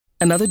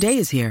Another day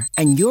is here,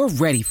 and you're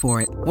ready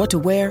for it. What to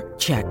wear?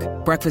 Check.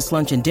 Breakfast,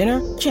 lunch, and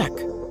dinner? Check.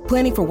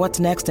 Planning for what's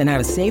next and how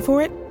to save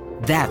for it?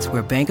 That's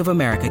where Bank of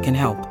America can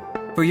help.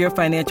 For your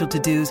financial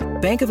to-dos,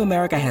 Bank of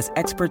America has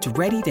experts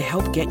ready to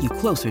help get you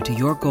closer to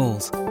your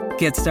goals.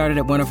 Get started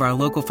at one of our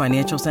local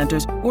financial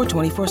centers or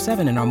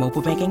 24/7 in our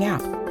mobile banking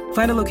app.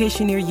 Find a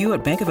location near you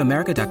at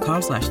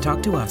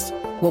bankofamerica.com/talktous.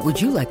 What would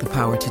you like the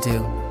power to do?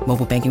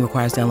 Mobile banking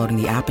requires downloading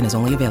the app and is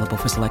only available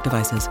for select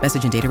devices.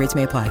 Message and data rates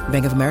may apply.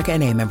 Bank of America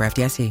N.A., member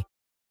FDIC.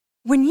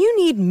 When you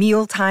need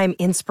mealtime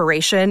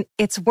inspiration,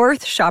 it's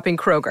worth shopping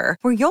Kroger,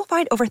 where you'll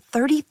find over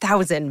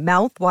 30,000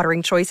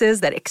 mouth-watering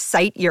choices that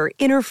excite your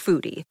inner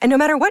foodie. And no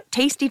matter what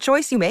tasty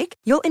choice you make,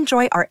 you'll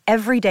enjoy our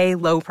everyday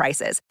low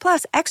prices,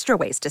 plus extra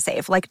ways to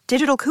save, like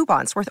digital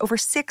coupons worth over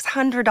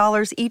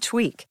 $600 each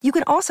week. You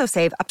can also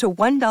save up to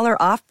 $1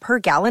 off per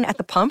gallon at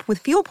the pump with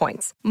fuel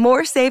points.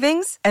 More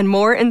savings and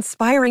more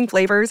inspiring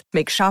flavors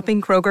make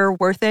shopping Kroger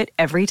worth it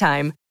every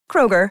time.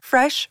 Kroger,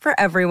 fresh for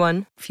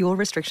everyone. Fuel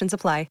restrictions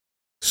apply.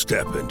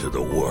 Step into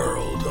the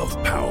world of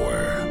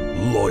power,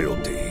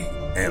 loyalty,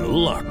 and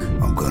luck.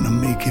 I'm gonna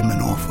make him an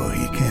offer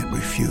he can't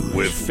refuse.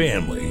 With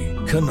family,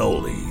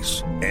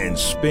 cannolis, and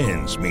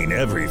spins mean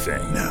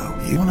everything. Now,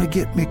 you wanna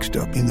get mixed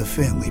up in the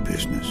family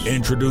business.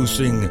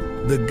 Introducing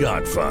The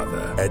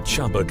Godfather at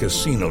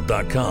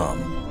ChumbaCasino.com.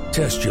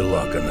 Test your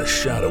luck in the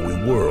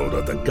shadowy world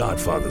of The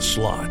Godfather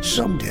slot.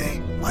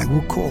 Someday, I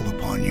will call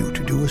upon you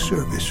to do a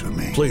service for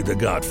me. Play The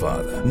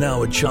Godfather,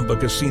 now at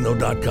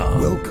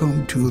ChumbaCasino.com.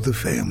 Welcome to the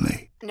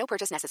family. No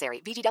purchase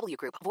necessary. VGW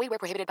Group. Void where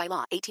prohibited by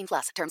law. 18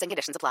 plus. Terms and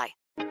conditions apply.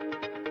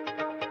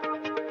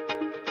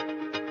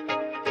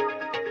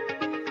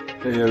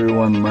 Hey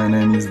everyone, my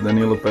name is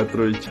Danilo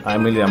Petrovic.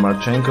 I'm Ilya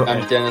Marchenko.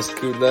 I'm Denis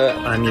Kudla.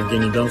 I'm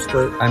Evgeny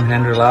Donskoy. I'm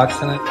Henry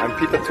Laaksonen. I'm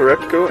Peter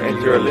Torebko,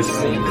 and you're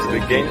listening to the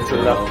Game to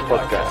Love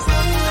podcast.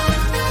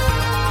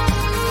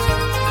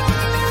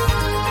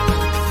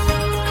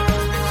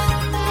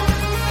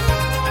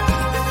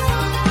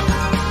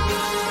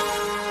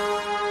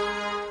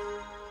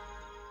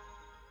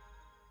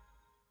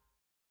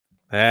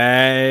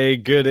 Hey,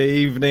 good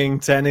evening,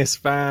 tennis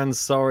fans.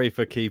 Sorry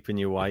for keeping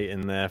you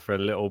waiting there for a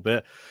little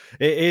bit.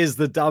 It is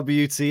the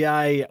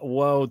WTA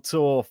World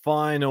Tour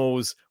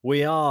Finals.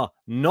 We are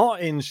not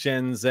in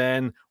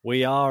Shenzhen.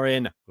 We are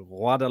in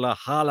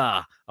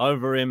Guadalajara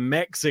over in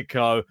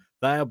Mexico.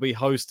 They'll be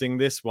hosting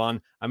this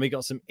one. And we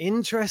got some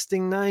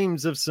interesting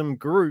names of some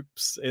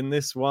groups in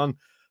this one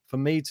for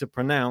me to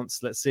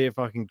pronounce. Let's see if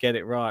I can get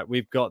it right.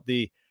 We've got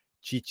the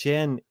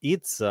Chichen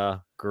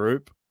Itza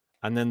group.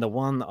 And then the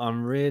one that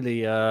I'm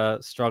really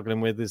struggling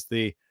with is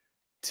the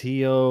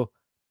Teotihuacan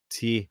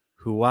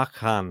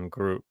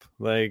group.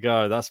 There you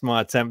go. That's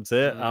my attempt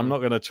at it. I'm not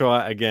going to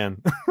try it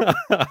again.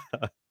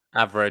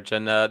 Average.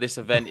 And this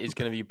event is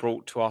going to be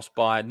brought to us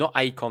by not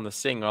Akon the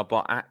singer,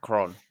 but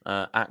Akron.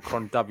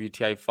 Akron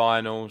WTA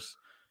Finals.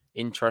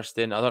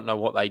 Interesting. I don't know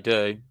what they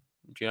do. Do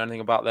you know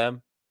anything about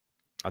them?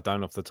 I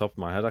don't off the top of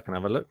my head. I can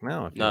have a look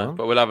now if you want.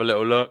 But we'll have a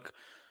little look.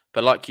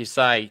 But like you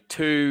say,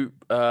 two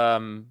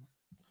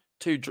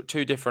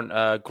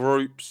different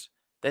groups.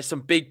 There's some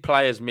big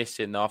players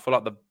missing though. I feel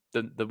like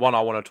the one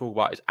I want to talk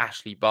about is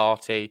Ashley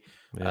Barty.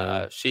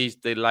 Yeah. She's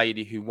the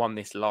lady who won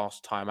this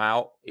last time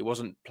out. It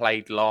wasn't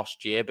played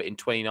last year, but in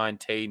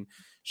 2019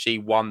 she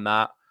won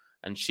that,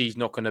 and she's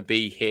not going to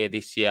be here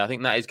this year. I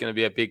think that is going to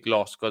be a big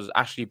loss because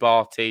Ashley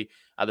Barty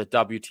at the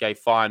WTA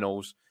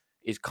Finals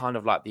is kind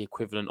of like the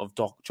equivalent of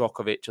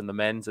Djokovic and the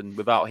men's, and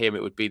without him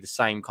it would be the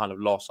same kind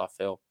of loss, I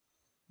feel.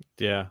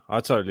 Yeah,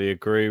 I totally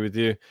agree with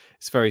you.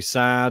 It's very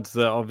sad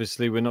that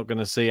obviously we're not going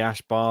to see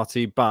Ash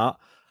Barty, but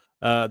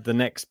the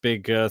next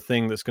big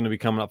thing that's going to be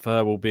coming up for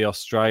her will be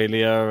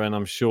Australia, and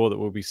I'm sure that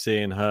we'll be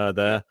seeing her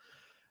there.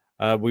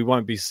 We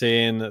won't be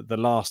seeing the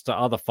last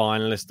other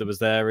finalist that was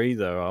there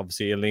either.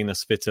 Obviously, Elina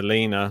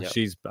Svitolina. Yep.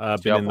 She's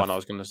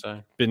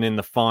been in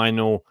the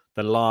final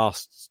the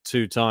last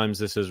two times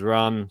this has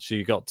run.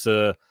 She got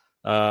to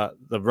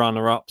the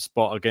runner-up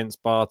spot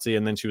against Barty,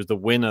 and then she was the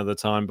winner the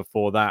time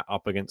before that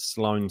up against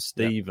Sloane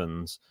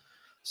Stephens. Yep.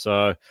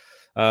 So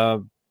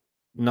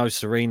no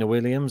Serena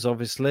Williams,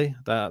 obviously.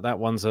 That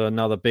one's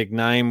another big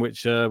name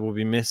which will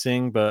be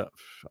missing, but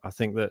I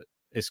think that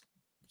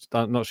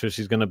I'm not sure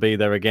she's going to be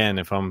there again,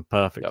 if I'm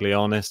perfectly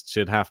honest.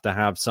 She'd have to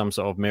have some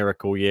sort of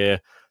miracle year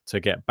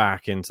to get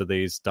back into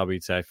these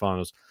WTA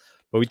finals.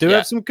 But we do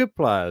have some good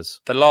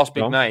players. The last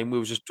big name we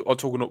were just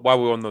talking while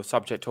we were on the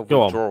subject of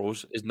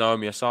withdrawals is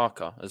Naomi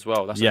Osaka as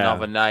well. That's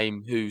another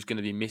name who's going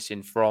to be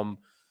missing from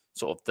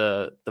sort of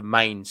the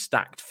main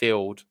stacked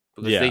field,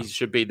 because these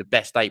should be the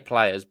best 8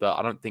 players, but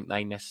I don't think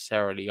they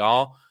necessarily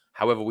are.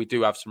 However, we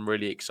do have some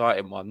really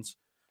exciting ones.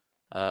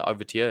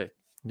 Over to you.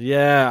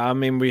 Yeah, I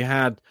mean,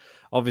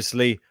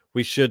 obviously,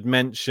 we should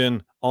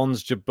mention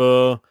Ons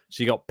Jabeur.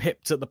 She got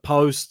pipped at the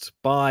post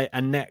by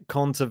Annette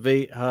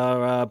Kontaveit,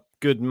 her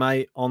good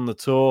mate on the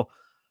tour.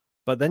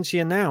 But then she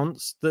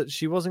announced that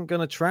she wasn't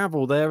going to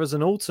travel there as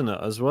an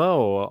alternate as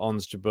well,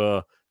 Ons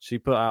Jabeur. She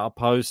put out a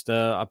post,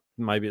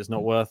 maybe it's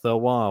not worth her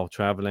while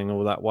traveling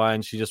all that way,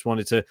 and she just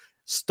wanted to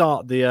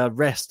start the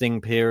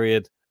resting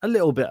period a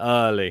little bit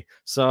early.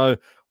 So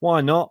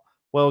why not?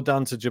 Well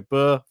done to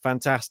Jabeur.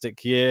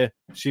 Fantastic year.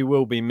 She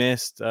will be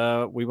missed.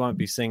 We won't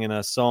be singing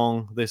her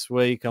song this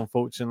week,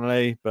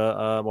 unfortunately,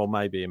 but well,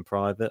 maybe in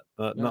private,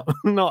 but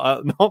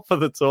not for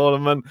the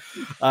tournament.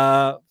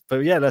 But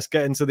yeah, let's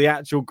get into the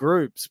actual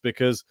groups,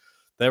 because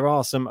there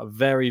are some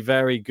very,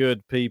 very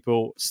good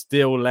people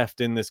still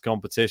left in this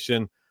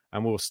competition.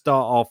 And we'll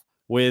start off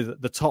with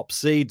the top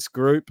seeds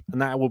group,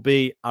 and that will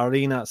be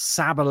Arina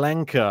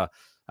Sabalenka.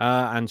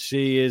 And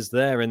she is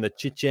there in the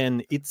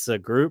Chichen Itza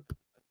group.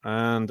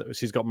 And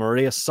she's got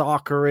Maria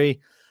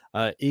Sakkari,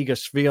 Iga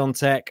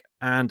Swiatek,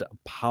 and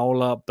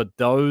Paula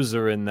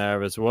Badoza in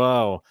there as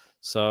well.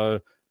 So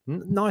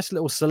nice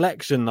little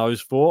selection, those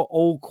four,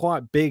 all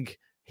quite big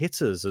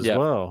hitters as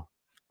well.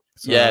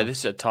 So, yeah,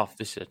 this is a tough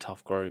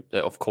group.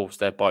 Of course,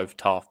 they're both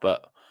tough,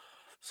 but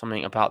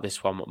something about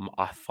this one,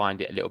 I find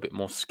it a little bit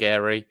more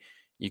scary.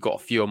 You got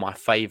a few of my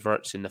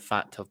favourites in the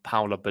fact of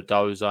Paula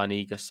Badoza and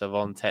Iga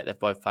Swiatek. They've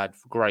both had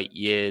great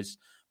years.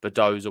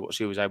 Badoza, what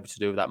she was able to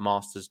do with that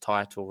Masters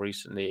title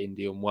recently at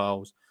Indian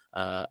Wells,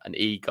 and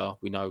Iga,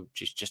 we know,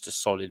 just a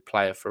solid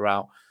player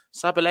throughout.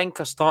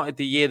 Sabalenka started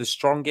the year the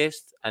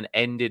strongest and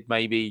ended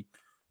maybe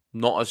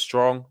not as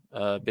strong.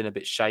 Been a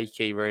bit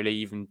shaky, really,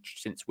 even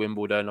since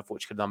Wimbledon. I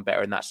thought she could have done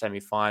better in that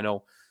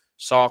semi-final.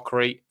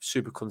 Sakkari,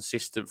 super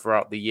consistent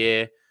throughout the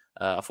year.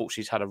 I thought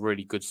she's had a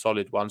really good,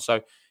 solid one.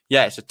 So,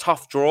 yeah, it's a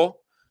tough draw.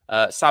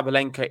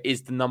 Sabalenka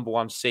is the number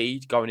one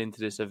seed going into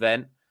this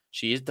event.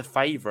 She is the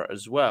favourite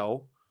as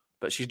well,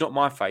 but she's not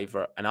my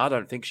favourite, and I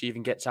don't think she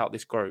even gets out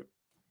this group.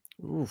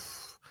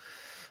 Oof.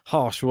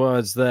 Harsh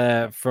words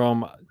there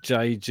from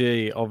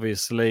JG.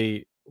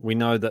 Obviously, we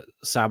know that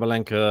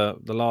Sabalenka,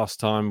 the last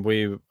time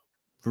we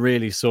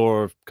really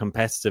saw her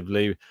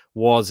competitively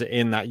was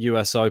in that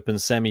US Open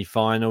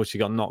semi-final. She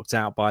got knocked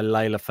out by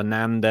Leylah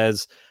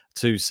Fernandez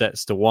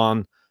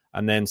 2-1.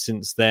 And then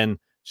since then,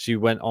 she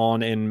went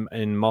on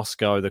in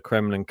Moscow, the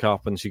Kremlin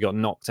Cup, and she got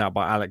knocked out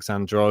by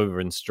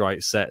Alexandrova in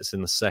straight sets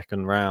in the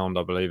second round,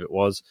 I believe it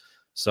was.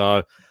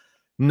 So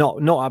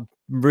not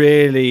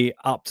really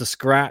up to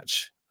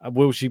scratch.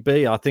 Will she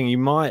be? I think you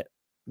might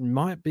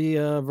be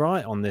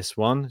right on this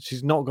one.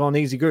 She's not got an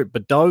easy group.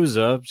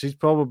 Badoza, she's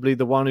probably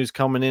the one who's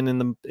coming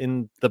in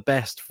the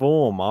best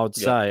form, I would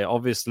say.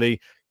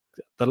 Obviously,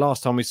 the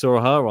last time we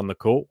saw her on the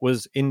court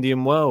was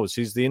Indian Wells.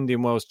 She's the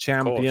Indian Wells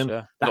champion. Of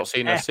course, yeah. Not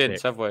seen her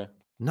since, have we?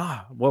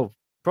 No, well,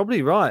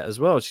 probably right as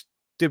well. She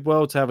did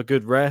well to have a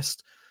good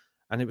rest,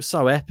 and it was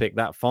so epic,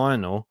 that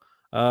final.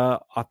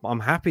 I'm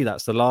happy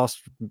that's the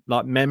last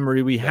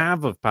memory we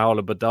have of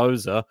Paula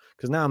Badoza,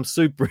 because now I'm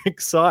super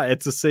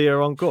excited to see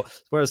her on court.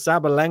 Whereas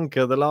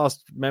Sabalenka, the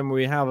last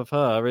memory we have of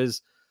her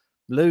is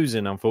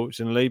losing,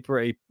 unfortunately,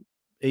 pretty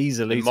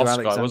easily in to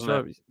Moscow,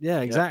 Alexandrova. Yeah,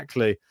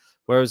 exactly.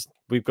 Whereas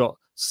we've got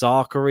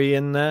Sakkari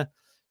in there.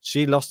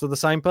 She lost to the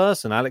same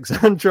person,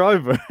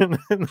 Alexandrova, in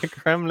the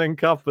Kremlin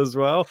Cup as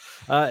well.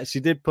 She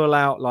did pull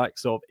out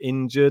sort of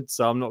injured,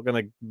 so I'm not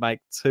going to make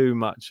too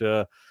much.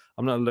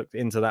 I'm not looked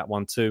into that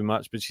one too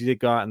much, but she did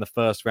go out in the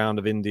first round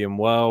of Indian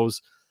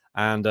Wells,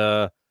 and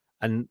I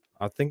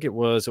think it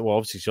was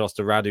obviously she lost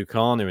to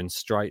Raducanu in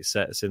straight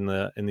sets in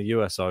the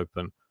US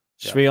Open.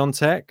 Yeah.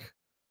 Swiatek,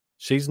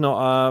 she's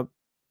not.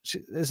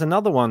 There's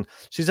another one.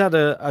 She's had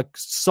a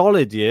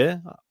solid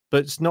year,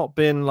 but it's not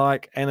been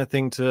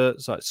anything to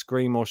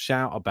scream or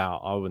shout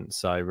about, I wouldn't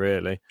say,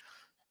 really.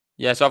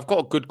 Yeah, so I've got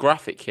a good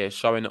graphic here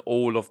showing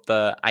all of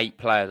the 8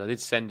 players. I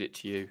did send it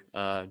to you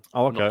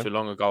not too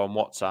long ago on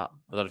WhatsApp.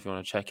 I don't know if you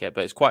want to check it,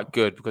 but it's quite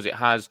good because it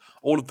has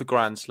all of the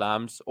Grand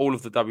Slams, all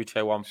of the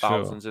WTA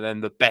 1000s, and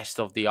then the best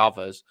of the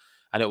others.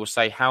 And it will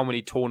say how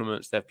many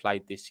tournaments they've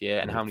played this year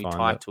and how many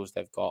titles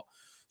they've got.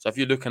 So if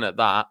you're looking at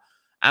that,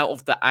 out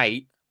of the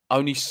 8,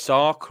 only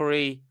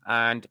Sakkari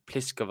and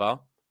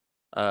Pliskova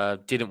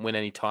didn't win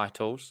any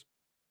titles.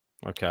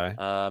 Okay.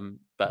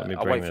 But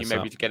I'll wait for you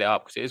maybe to get it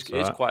up because it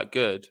is quite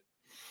good.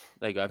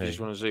 There you go. If you just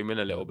want to zoom in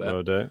a little bit.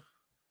 Will do.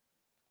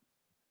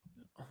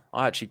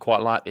 I actually quite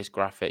like this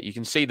graphic. You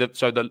can see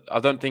I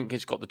don't think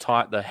it's got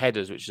the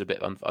headers, which is a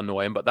bit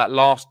annoying, but that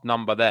last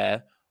number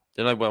there,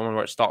 the one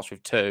where it starts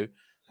with 2,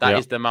 that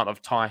is the amount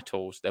of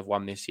titles they've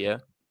won this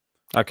year.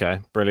 Okay,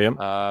 brilliant.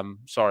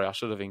 Sorry, I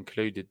should have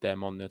included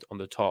them on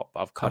the top,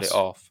 but I've cut it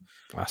off.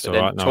 That's all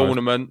right.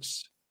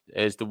 Tournaments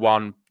is the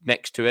one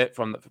next to it,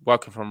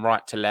 working from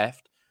right to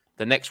left.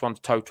 The next one's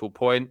total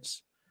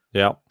points.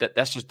 Yeah,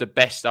 that's just the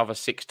best other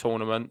 6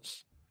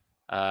 tournaments.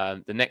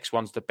 The next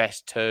one's the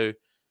best 2,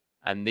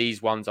 and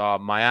these ones are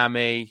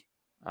Miami.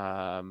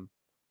 Can't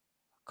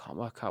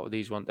work out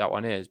what that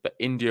one is, but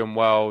Indian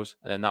Wells,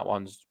 and then that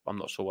one's I'm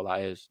not sure what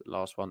that is. The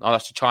last one,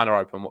 that's the China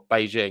Open,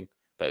 Beijing,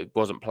 but it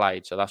wasn't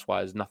played, so that's why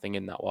there's nothing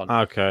in that one.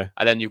 Okay,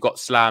 and then you've got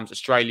slams: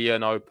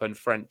 Australian Open,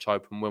 French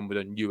Open,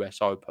 Wimbledon, US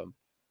Open.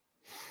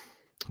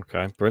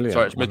 Okay, brilliant.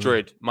 So it's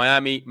Madrid,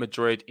 Miami,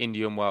 Madrid,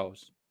 Indian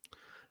Wells.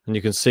 And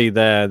you can see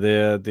there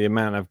the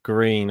amount of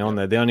green on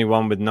there. The only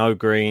one with no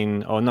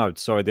green,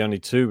 the only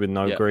two with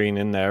no green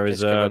in there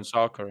is Pliskova and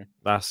Sakari.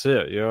 That's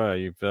it.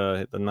 You've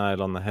hit the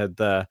nail on the head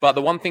there. But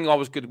the one thing I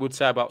would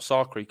say about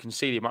Sakari, you can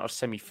see the amount of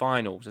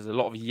semi-finals. There's a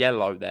lot of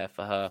yellow there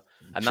for her,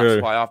 and True.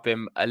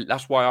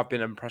 that's why I've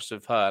been impressed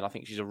with her. And I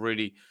think she's a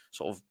really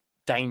sort of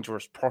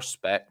dangerous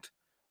prospect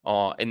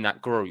in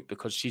that group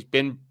because she's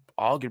been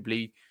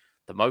arguably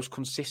the most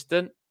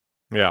consistent.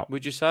 Yeah,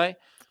 would you say?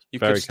 You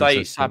Very could say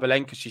consistent.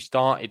 Sabalenka. She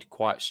started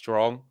quite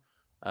strong,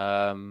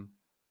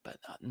 but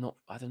not.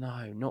 I don't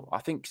know. Not. I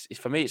think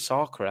for me, it's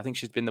Sakari. I think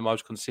she's been the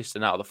most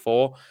consistent out of the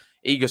four.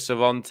 Iga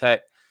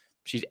Swiatek,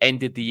 she's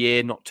ended the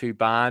year not too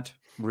bad,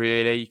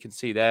 really. You can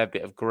see there a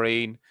bit of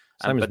green.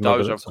 Same And as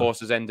Badoza, of Muguruza.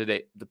 course, has ended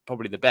it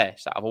probably the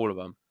best out of all of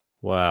them.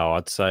 Wow,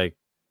 I'd say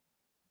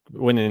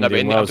winning No, but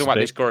Indian I'm Wells. talking about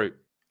this group.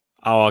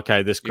 Oh,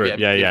 okay, this group.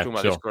 You're Yeah, talking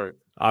about sure. this group.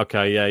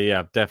 Okay,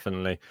 yeah,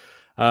 definitely.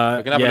 We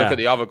can have a look at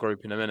the other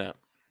group in a minute.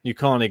 You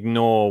can't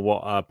ignore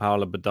what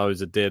Paula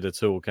Badoza did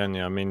at all, can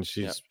you? I mean,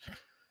 she's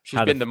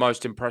been the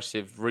most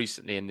impressive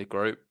recently in the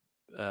group,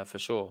 for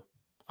sure.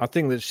 I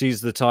think that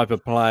she's the type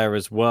of player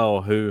as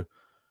well who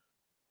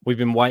we've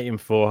been waiting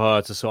for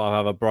her to sort of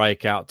have a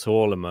breakout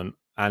tournament,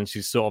 and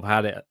she's sort of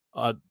had it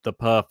at the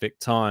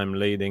perfect time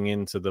leading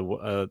into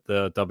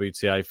the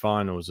WTA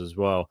finals as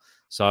well.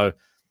 So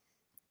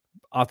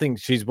I think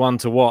she's one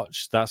to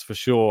watch, that's for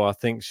sure. I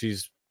think she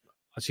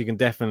can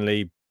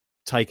definitely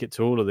take it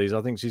to all of these.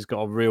 I think she's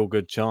got a real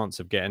good chance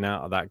of getting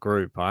out of that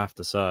group, I have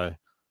to say.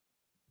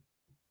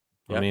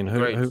 Yeah, I mean,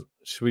 who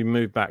should we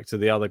move back to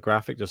the other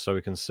graphic just so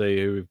we can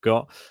see who we've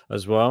got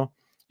as well?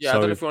 Yeah, I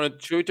don't know if you want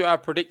to. Should we do our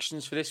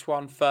predictions for this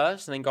one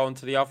first and then go on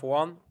to the other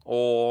one,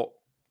 or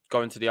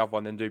go into the other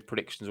one and do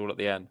predictions all at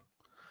the end?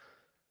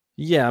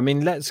 Yeah, I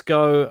mean, let's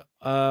go.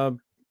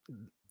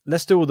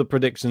 Let's do all the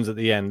predictions at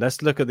the end.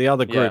 Let's look at the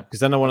other group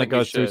because then I want to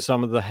go through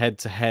some of the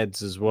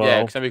head-to-heads as well.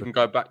 Yeah, because then we can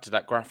go back to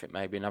that graphic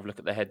maybe and have a look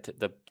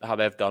at how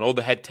they've done. All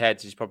the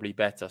head-to-heads is probably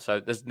better. So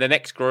the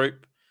next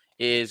group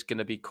is going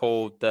to be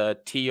called the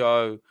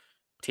Tio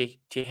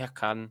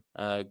Tihakan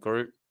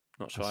group.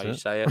 Not sure how you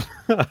say it.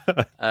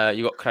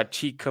 You got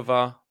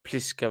Krejcikova,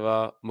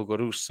 Pliskova,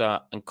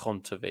 Muguruza, and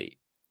Kontaveit.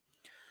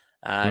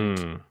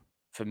 And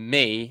for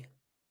me,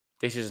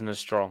 this isn't as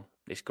strong,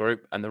 this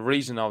group. And the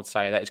reason I would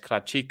say that is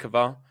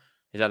Krejcikova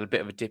has had a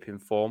bit of a dip in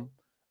form.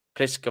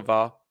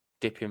 Pliskova,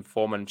 dip in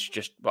form. And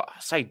I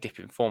say dip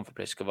in form for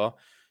Pliskova.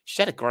 She's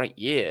had a great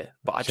year,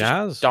 but I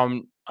just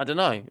don't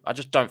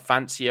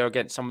fancy her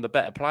against some of the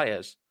better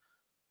players.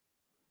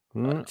 To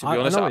be honest, I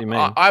know what you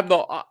mean. I'm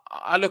not.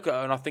 I look at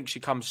her and I think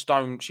she comes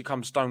stone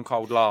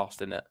cold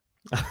last in it.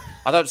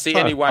 I don't see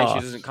any way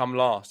she doesn't come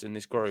last in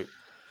this group.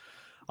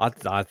 I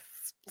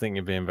think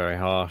you're being very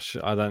harsh.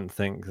 I don't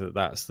think that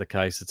that's the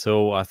case at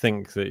all. I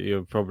think that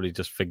you're probably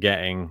just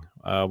forgetting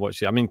what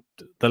she. I mean,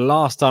 the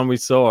last time we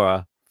saw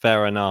her,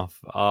 fair enough.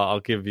 I'll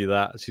give you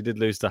that. She did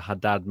lose to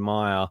Haddad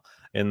Maia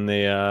in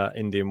the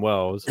Indian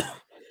Wells,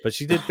 but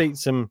she did beat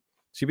some.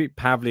 She beat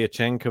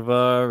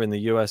Pavlyuchenkova in the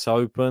US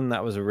Open.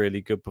 That was a really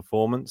good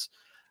performance.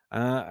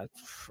 I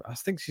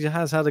think she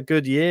has had a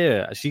good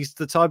year. She's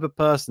the type of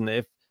person that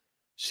if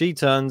she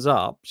turns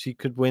up, she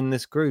could win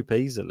this group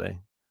easily.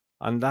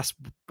 And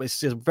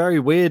it's a very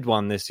weird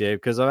one this year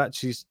because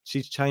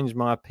she's changed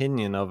my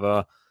opinion of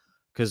her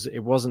because it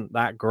wasn't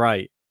that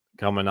great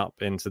coming up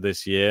into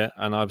this year.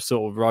 And I've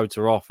sort of wrote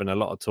her off in a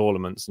lot of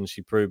tournaments and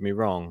she proved me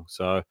wrong.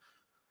 So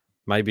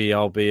maybe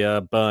I'll be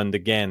burned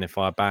again if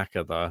I back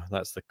her, though.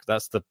 That's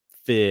the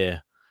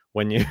fear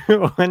when you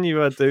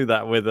do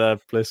that with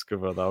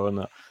Pliskova, though, isn't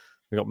it?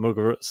 We got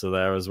Muguruza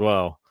there as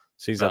well.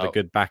 She's had a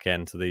good back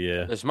end to the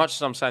year. As much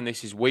as I'm saying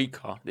this is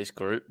weaker, this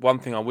group, one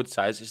thing I would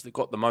say is they've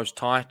got the most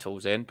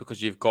titles in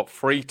because you've got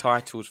 3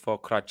 titles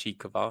for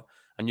Krejcikova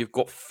and you've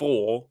got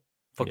 4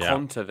 for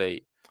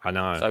Kontaveit. I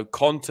know. So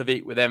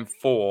Kontaveit with them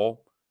 4,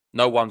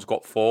 no one's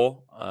got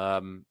 4.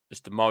 It's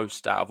the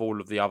most out of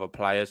all of the other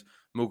players.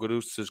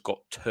 Muguruza's got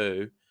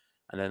 2.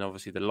 And then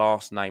obviously the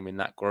last name in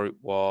that group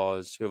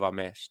was, who have I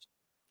missed?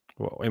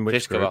 Well, in which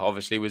Pliskova, group?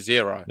 obviously, was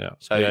 0. Yeah.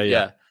 So,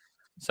 yeah.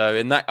 So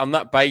on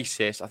that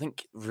basis, I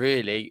think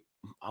really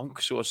I'm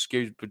sort of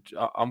skewed, but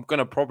I'm going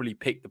to probably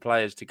pick the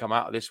players to come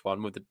out of this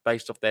one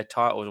based off their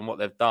titles and what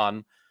they've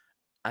done.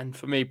 And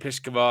for me,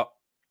 Pliskova,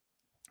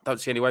 don't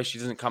see any way she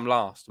doesn't come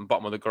last and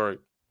bottom of the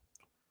group.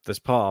 There's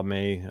part of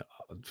me,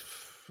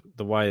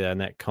 the way they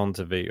net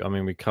Kontaveit. I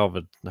mean, we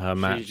covered her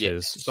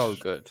matches. So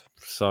good.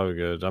 So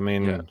good. I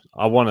mean,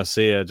 I want to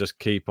see her just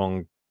keep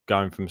on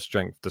going from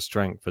strength to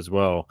strength as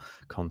well,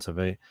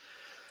 Kontaveit.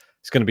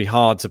 It's going to be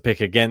hard to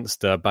pick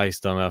against her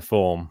based on her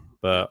form,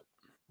 but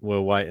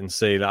we'll wait and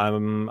see.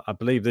 I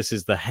believe this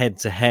is the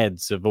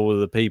head-to-heads of all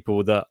of the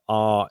people that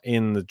are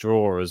in the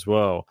draw as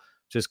well.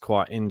 Just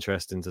quite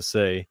interesting to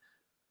see.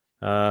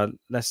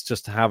 Let's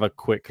just have a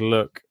quick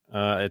look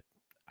at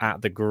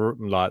the group,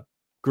 like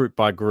group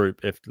by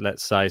group, if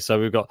let's say.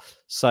 So we've got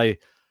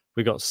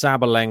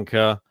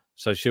Sabalenka,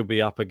 so she'll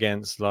be up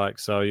against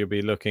you'll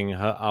be looking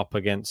her up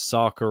against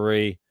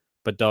Sakari,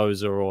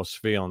 Badoza, or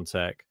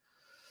Swiatek.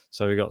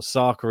 So we've got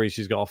Sakari.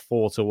 She's got a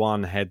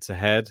 4-1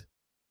 head-to-head.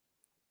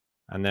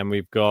 And then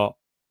we've got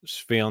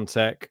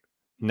Swiatek,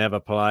 never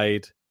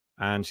played,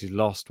 and she's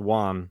lost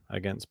 1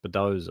 against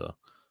Badoza.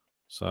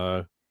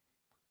 So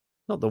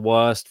not the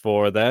worst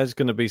for her. There's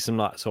going to be some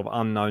like sort of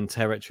unknown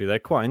territory. They're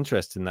quite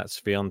interested in that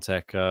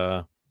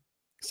Swiatek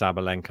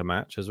Sabalenka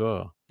match as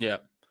well. Yeah.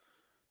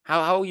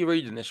 How are you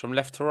reading this from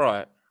left to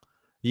right?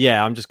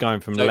 Yeah, I'm just going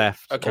from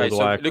left all the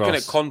way across. Looking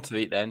at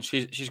Kontaveit, then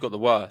she's got the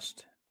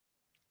worst.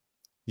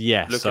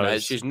 Yeah, looking at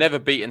it, she's never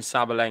beaten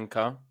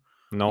Sabalenka,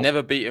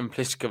 never beaten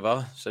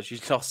Pliskova, so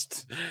she's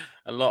lost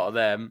a lot of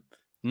them.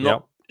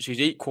 She's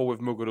equal with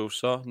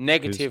Muguruza,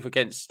 negative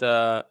against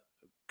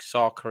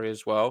Sakari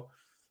as well.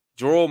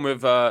 Drawn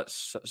with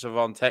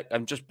Swiatek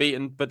and just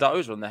beaten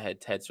Badoza on the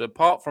head-to-head. So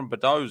apart from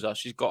Badoza,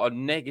 she's got a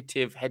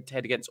negative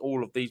head-to-head against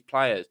all of these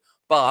players.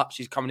 But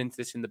she's coming into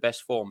this in the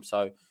best form.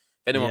 So if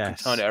anyone can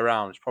turn it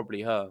around, it's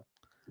probably her.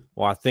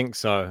 Well, I think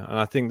so. And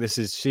I think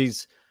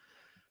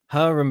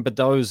her and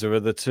Badoza are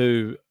the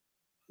two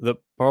that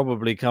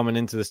probably coming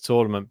into this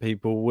tournament,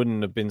 people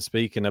wouldn't have been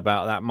speaking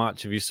about that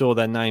much. If you saw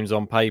their names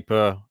on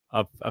paper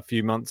a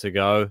few months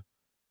ago,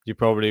 you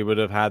probably would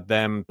have had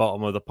them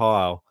bottom of the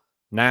pile.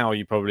 Now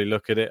you probably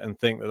look at it and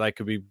think that they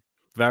could be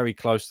very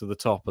close to the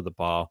top of the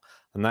pile.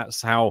 And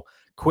that's how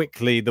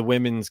quickly the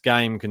women's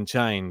game can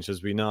change,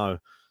 as we know.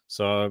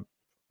 So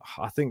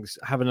I think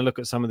having a look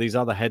at some of these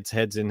other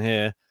heads in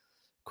here,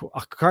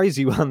 a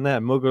crazy one there,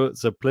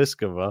 Muguruza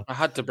Pliskova. I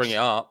had to bring it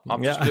up.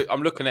 I'm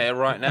looking at it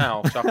right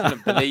now, so I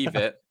couldn't believe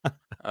it.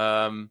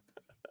 I'm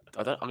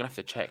gonna have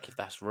to check if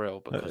that's real.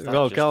 Because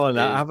go on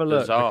now, have a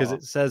look, because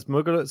it says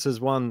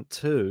Muguruza's won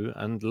 2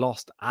 and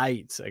lost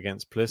 8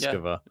 against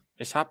Pliskova. Yeah,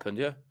 it's happened,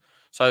 yeah.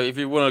 So if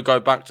you want to go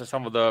back to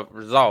some of the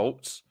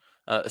results,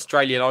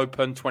 Australian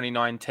Open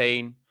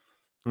 2019.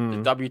 The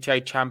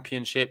WTA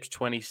Championships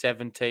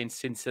 2017,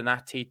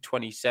 Cincinnati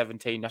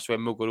 2017. That's where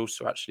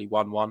Muguruza actually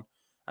won one.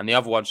 And the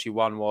other one she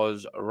won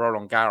was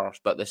Roland Garros.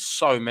 But there's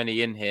so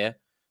many in here.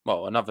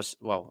 As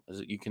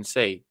you can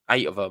see,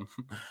 8 of them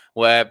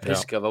where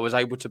Pliskova was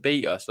able to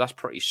beat her. So that's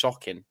pretty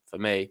shocking for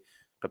me.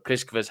 But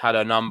Pliskova's had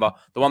her number.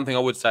 The one thing I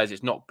would say is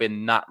it's not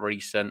been that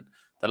recent.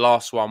 The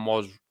last one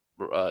was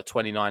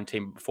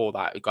 2019. Before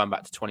that, going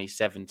back to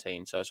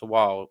 2017. So it's a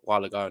while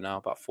ago now,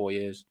 about 4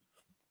 years.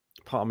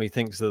 Part of me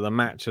thinks that the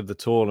match of the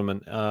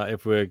tournament,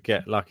 if we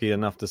get lucky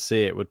enough to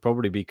see it, would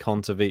probably be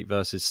Kontaveit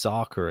versus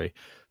Sakari.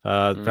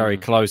 Very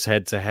close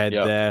head-to-head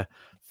there,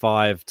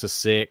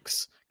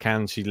 5-6.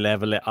 Can she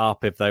level it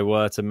up if they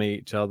were to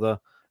meet each other?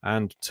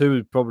 And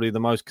 2, probably the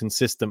most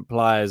consistent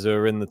players who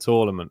are in the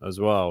tournament as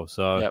well.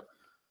 So I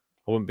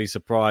wouldn't be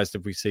surprised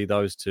if we see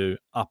those 2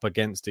 up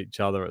against each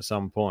other at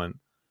some point.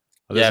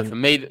 For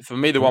me,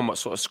 the one that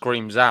sort of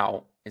screams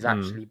out is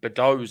actually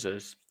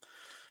Badoza's.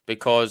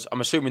 Because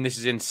I'm assuming this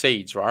is in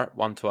seeds, right?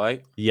 1 to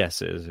 8.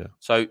 Yes, it is. Yeah.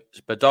 So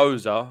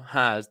Badoza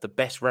has the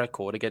best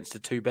record against the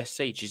 2 best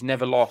seeds. She's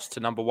never lost to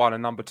number 1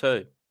 and number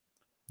 2.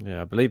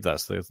 Yeah, I believe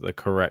that's the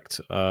correct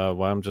way.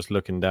 I'm just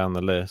looking down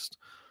the list.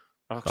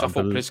 I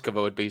thought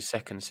Pliskova would be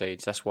second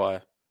seeds. That's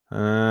why.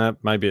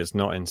 Maybe it's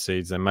not in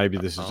seeds. Then maybe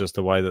this is just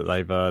the way that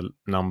they've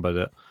numbered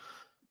it.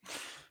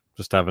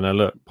 Just having a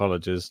look.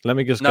 Apologies. Let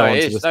me just go on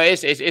to this. No,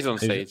 it is on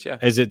seeds, yeah.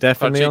 Is it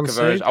definitely on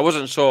seeds? I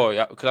wasn't sure,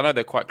 because I know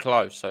they're quite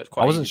close. So it's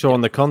quite. I wasn't sure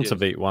on the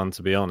Kontaveit one,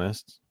 to be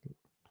honest.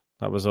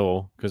 That was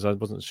all, because I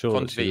wasn't sure.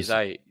 Kontaveit is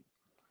 8.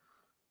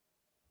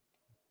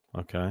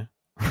 Okay.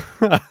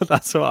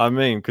 That's what I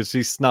mean, because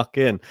she snuck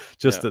in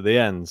just at the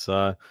end.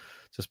 So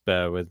just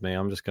bear with me.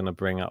 I'm just going to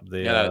bring up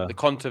the... the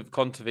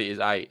Kontaveit is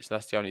 8, so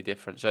that's the only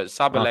difference. So it's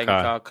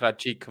Sabalenka,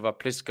 Krajcikova,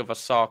 Pliskova,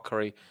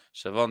 Sakari,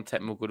 Swiatek,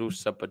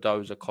 Muguruza,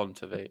 Badoza,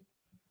 Kontaveit.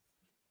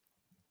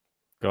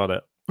 Got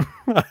it.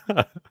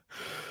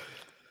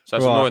 So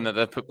it's annoying that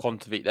they put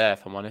Kontaveit there,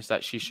 if I'm honest.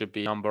 That she should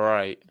be number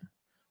 8.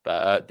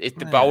 But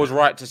I was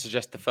right to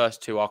suggest the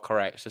first 2 are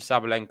correct. So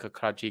Sabalenka,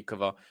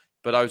 Krajcikova,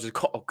 Badoza's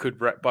got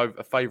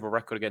a favourable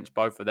record against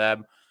both of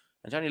them.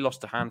 And she only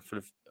lost a handful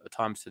of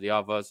times to the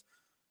others.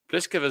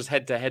 Pliskova's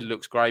head-to-head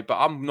looks great, but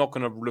I'm not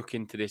going to look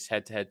into this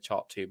head-to-head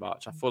chart too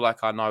much. I feel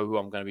like I know who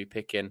I'm going to be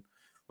picking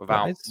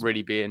without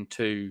really being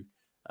too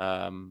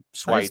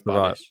swayed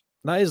by this.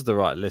 That is the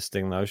right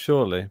listing, though,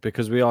 surely,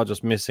 because we are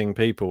just missing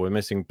people. We're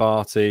missing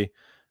Barty,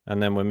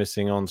 and then we're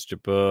missing Ons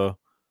Jabeur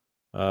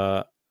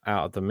out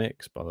of the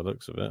mix, by the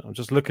looks of it. I'm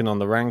just looking on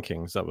the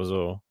rankings, that was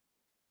all.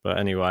 But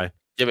anyway...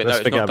 Yeah, but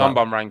it's not done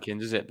by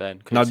rankings, is it,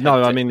 Ben?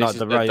 No, I mean like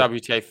the race.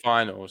 WTA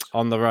finals.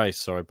 On the race,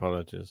 sorry,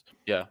 apologies.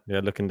 Yeah,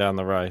 looking down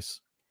the race.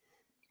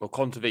 Well,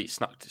 Kontaveit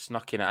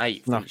snuck in at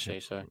 8th, didn't she?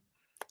 So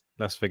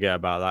let's forget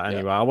about that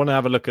anyway. I want to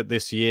have a look at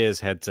this year's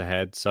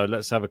head-to-head. So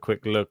let's have a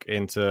quick look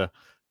into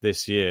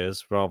this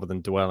year's rather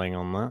than dwelling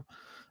on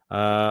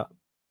that.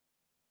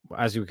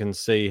 As you can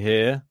see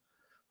here,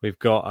 we've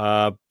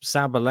got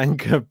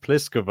Sabalenka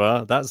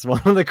Pliskova. That's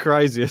one of the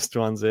craziest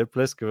ones here.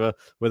 Pliskova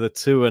with a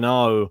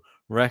 2-0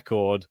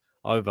 record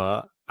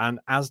over, and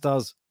as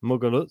does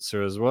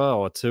Muguruza as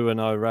well, a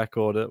 2-0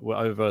 record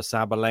over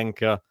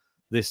Sabalenka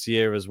this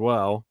year as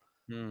well.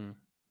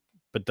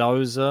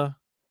 Badoza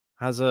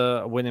has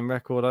a winning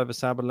record over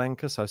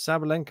Sabalenka. So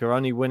Sabalenka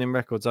only winning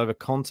records over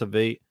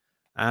Kontaveit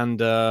and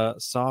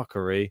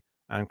Sakari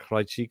and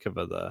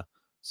Krejcikova there.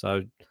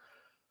 So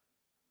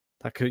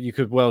you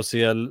could well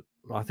see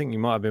I think you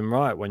might have been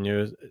right when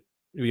your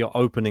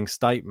opening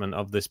statement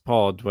of this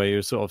pod, where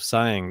you're sort of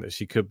saying that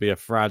she could be a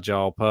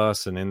fragile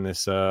person in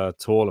this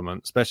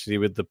tournament, especially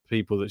with the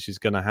people that she's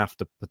going to have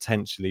to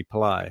potentially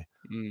play.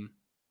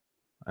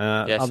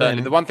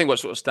 Certainly. The one thing what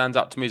sort of stands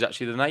out to me is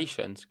actually the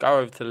nations. Go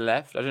over to the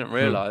left. I didn't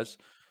realise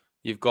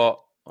you've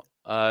got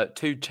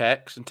 2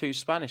 Czechs and 2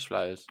 Spanish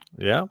players.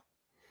 Yeah,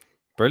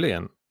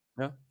 brilliant.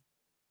 Yeah,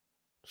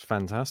 it's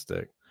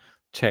fantastic.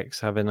 Czechs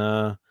having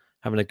a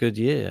good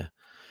year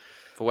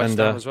for West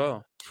Ham as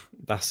well.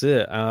 That's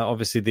it.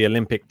 Obviously, the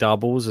Olympic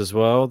doubles as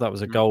well. That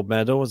was a gold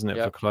medal, wasn't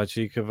it, for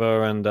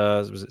Krejcikova and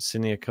was it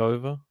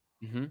Siniakova?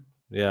 Mm-hmm.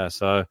 Yeah,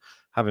 so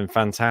having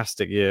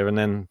fantastic year. And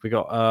then we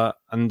got,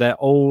 and they're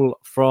all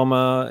from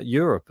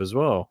Europe as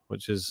well,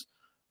 which is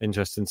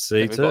interesting to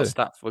see too.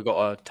 We've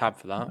got a tab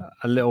for that.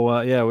 A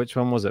little, which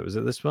one was it? Was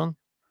it this one?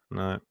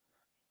 No,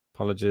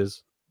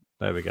 apologies.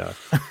 There we go.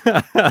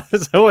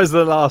 It's always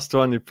the last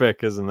one you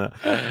pick, isn't it?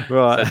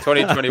 Right. So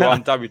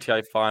 2021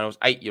 WTA finals,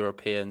 8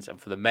 Europeans, and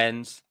for the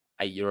men's,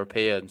 8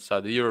 Europeans. So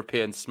the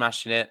Europeans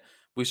smashing it.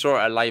 We saw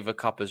it at Laver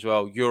Cup as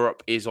well.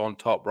 Europe is on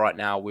top right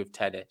now with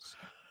tennis.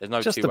 There's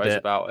no two ways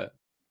about it.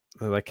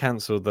 They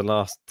cancelled the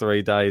last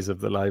 3 days of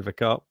the Laver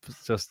Cup.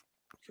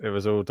 It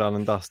was all done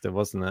and dusted,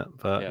 wasn't it?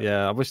 But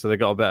yeah, I wish they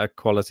got a better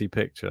quality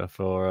picture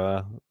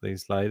for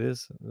these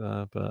ladies.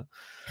 But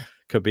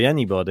could be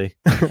anybody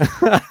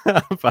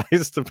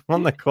based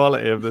upon the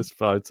quality of this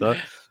photo.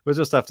 We'll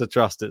just have to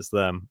trust it's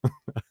them.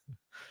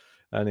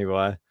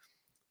 Anyway,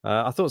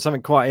 I thought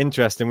something quite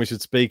interesting we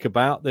should speak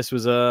about. This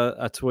was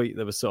a tweet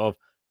that was sort of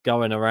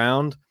going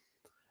around.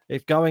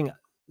 If going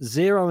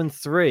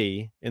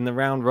 0-3 in the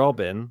round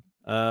robin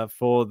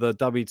for the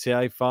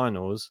WTA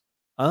finals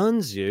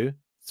earns you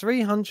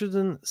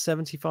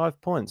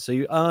 375 points. So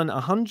you earn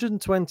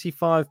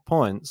 125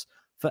 points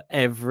for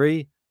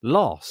every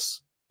loss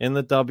in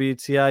the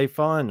WTA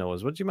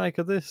finals. What do you make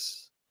of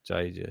this,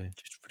 JG?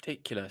 Just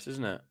ridiculous,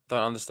 isn't it? Don't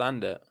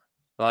understand it.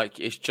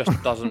 Like, it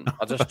just doesn't.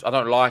 I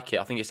don't like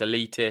it. I think it's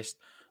elitist.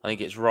 I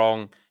think it's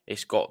wrong.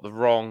 It's got the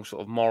wrong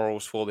sort of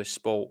morals for this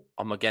sport.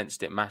 I'm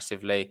against it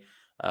massively.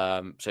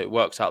 So it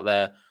works out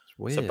there.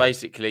 So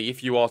basically,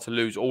 if you are to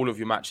lose all of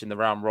your matches in the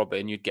round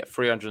robin, you'd get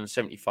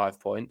 375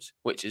 points,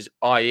 which is,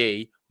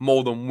 i.e.,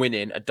 more than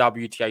winning a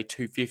WTA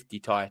 250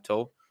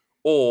 title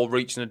or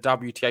reaching a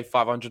WTA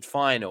 500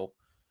 final,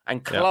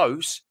 and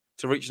close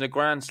to reaching a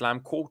Grand Slam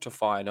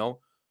quarterfinal,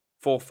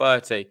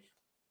 430.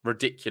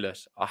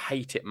 Ridiculous. I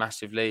hate it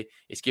massively.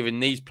 It's giving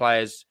these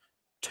players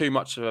too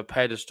much of a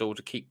pedestal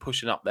to keep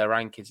pushing up their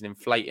rankings and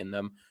inflating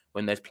them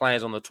when there's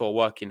players on the tour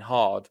working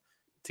hard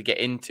to get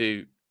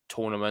into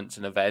tournaments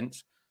and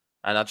events.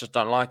 And I just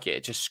don't like it.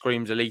 It just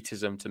screams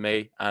elitism to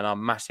me, and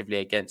I'm massively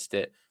against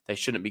it. They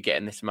shouldn't be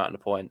getting this amount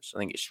of points. I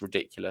think it's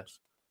ridiculous.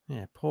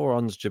 Yeah, poor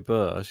Ons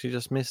Jabeur. She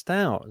just missed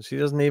out. She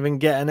doesn't even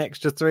get an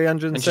extra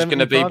 375. And she's going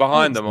to be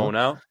behind them all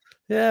now.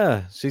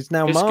 Yeah, she's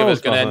now Pliskova's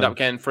miles going to end behind. up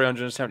getting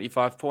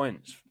 375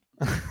 points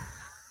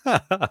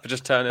for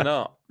just turning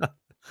up.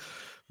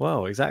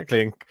 Well,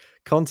 exactly. And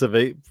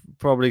Kontaveit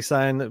probably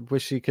saying that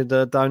wish she could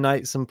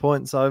donate some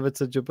points over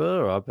to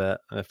Jabeur, I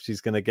bet, if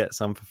she's going to get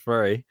some for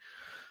free.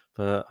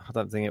 But I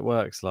don't think it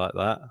works like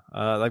that.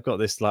 They've got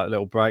this like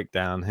little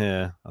breakdown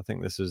here. I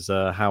think this is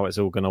how it's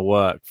all going to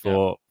work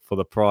for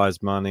the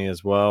prize money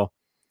as well,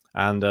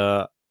 and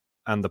the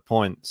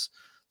points.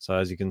 So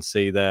as you can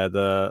see there,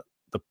 the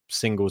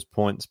singles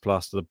points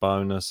plus the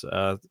bonus,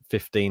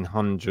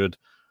 1,500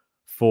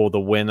 for the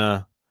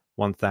winner,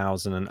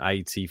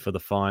 1,080 for the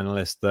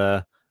finalist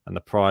there, and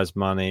the prize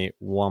money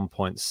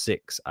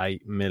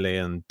 $1.68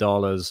 million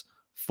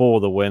for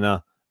the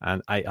winner,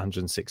 and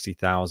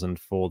 860,000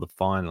 for the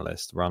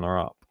finalist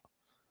runner-up.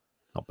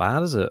 Not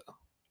bad, is it?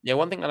 Yeah,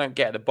 one thing I don't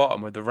get at the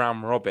bottom with the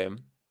round robin,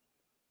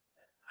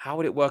 how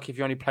would it work if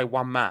you only play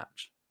one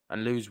match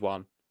and lose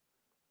one?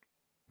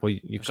 Well,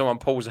 if someone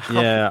pulls out.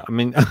 Yeah, I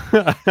mean,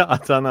 I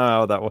don't know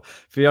how that works.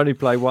 If you only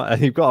play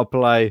one, you've got to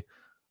play.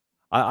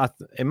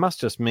 It must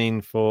just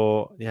mean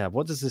for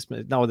what does this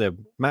mean? No, the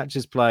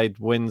matches played,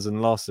 wins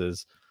and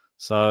losses.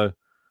 So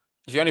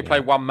if you only play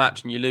one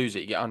match and you lose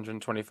it, you get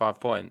 125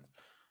 points.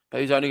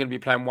 But who's only going to be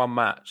playing one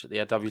match at the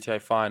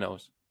WTA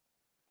finals?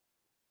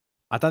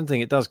 I don't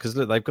think it does, because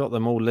look, they've got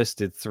them all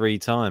listed 3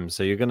 times.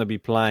 So you're going to be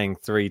playing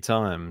 3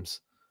 times.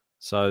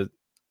 So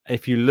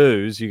if you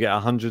lose, you get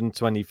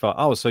 125.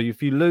 Oh, so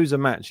if you lose a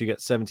match, you get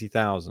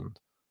 70,000.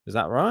 Is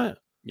that right?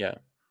 Yeah.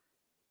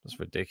 That's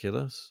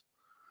ridiculous.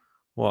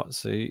 What?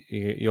 So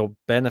you're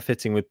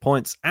benefiting with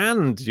points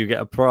and you get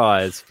a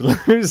prize for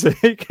losing.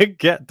 You can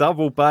get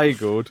double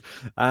bageled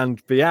and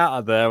be out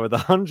of there with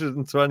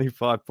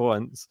 125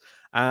 points.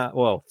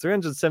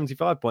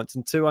 375 points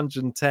and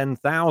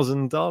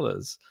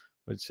 $210,000,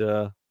 which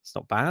it's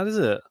not bad, is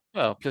it?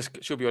 Well, plus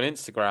she'll be on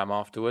Instagram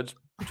afterwards,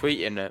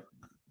 tweeting it.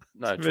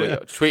 No,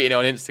 tweeting it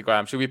on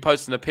Instagram. She'll be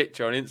posting a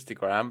picture on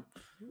Instagram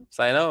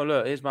saying, "Oh,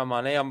 look, here's my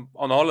money. I'm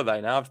on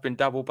holiday now. I've been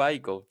double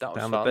bagel. That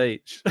was Down fun. the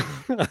beach.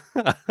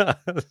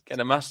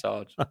 Getting a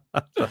massage.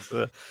 That's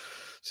it.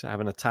 Just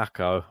having a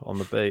taco on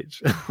the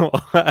beach.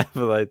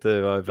 Whatever they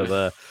do over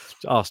there.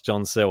 Ask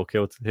John Silk.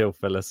 He'll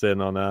fill us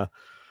in on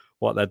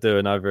what they're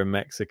doing over in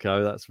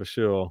Mexico. That's for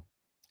sure.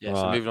 Yeah, right.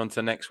 So moving on to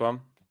the next one.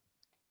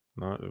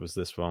 No, it was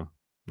this one.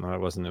 No, it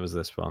wasn't. It was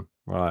this one.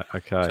 Right,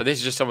 okay. So this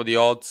is just some of the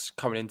odds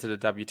coming into the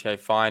WTA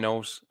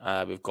finals.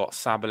 We've got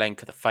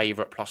Sabalenka, the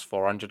favourite, plus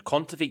 400.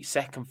 Kontovic,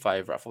 second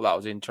favourite. I thought that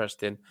was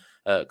interesting.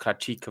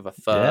 Krajcikova,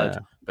 third.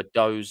 Yeah.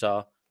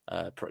 Badoza,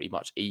 pretty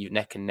much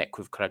neck and neck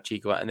with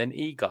Krajcikova. And then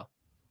Iga.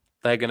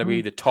 They're going to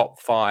be the top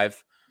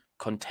 5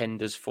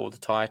 contenders for the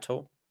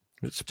title.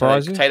 It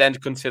surprised you? Take that into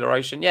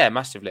consideration. Yeah,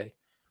 massively.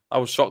 I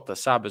was shocked that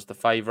Saba's the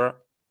favourite.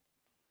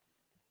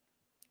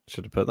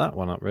 Should have put that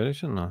one up, really,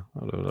 shouldn't I?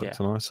 That would have looked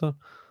nicer.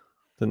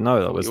 Didn't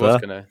know that was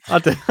there.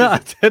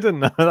 I didn't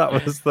know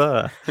that was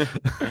there.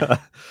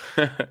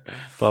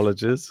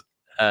 Apologies.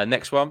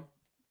 Next one.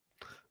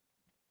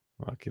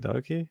 Okie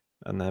dokie.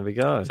 And there we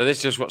go. So this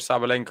is just what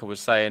Sabalenka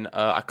was saying.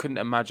 I couldn't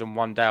imagine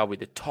one day I'll be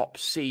the top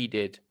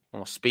seeded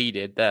or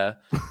speeded there.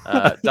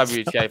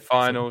 WTA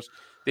finals.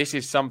 This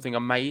is something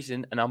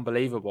amazing and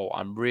unbelievable.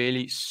 I'm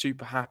really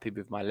super happy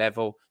with my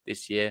level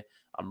this year.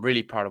 I'm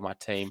really proud of my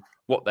team,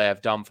 what they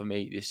have done for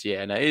me this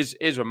year. And it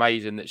is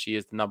amazing that she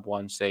is the number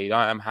 1 seed.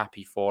 I am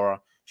happy for her.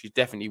 She's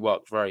definitely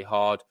worked very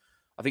hard.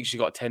 I think she's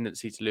got a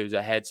tendency to lose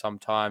her head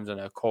sometimes and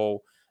her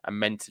call and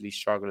mentally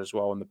struggle as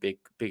well on the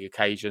big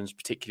occasions,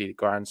 particularly the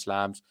Grand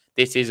Slams.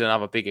 This is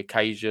another big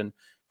occasion.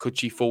 Could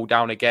she fall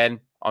down again?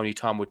 Only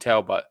time will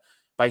tell. But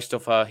based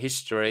off her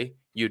history,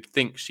 you'd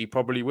think she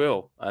probably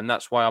will. And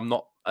that's why I'm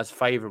not as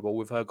favourable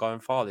with her going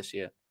far this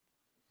year.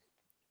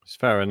 It's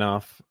fair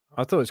enough.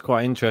 I thought it was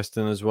quite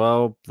interesting as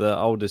well. The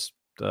oldest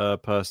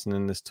person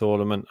in this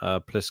tournament,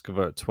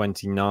 Pliskova at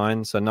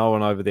 29. So no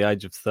one over the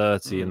age of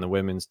 30 in the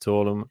women's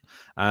tournament.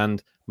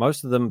 And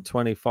most of them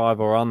 25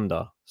 or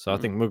under. So I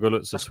think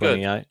Muguruza at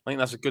 28. Good. I think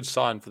that's a good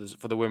sign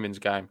for the women's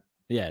game.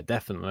 Yeah,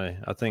 definitely.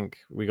 I think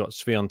we got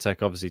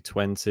Swiatek, obviously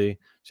 20.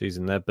 She's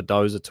in there.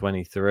 Badoza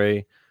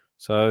 23.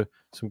 So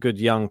some good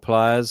young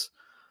players.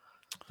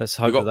 Let's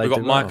hope we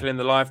got Michael in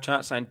the live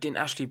chat saying, didn't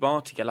Ashley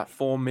Barty get like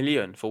 4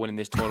 million for winning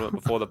this tournament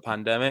before the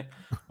pandemic?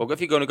 Well,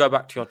 if you're going to go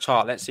back to your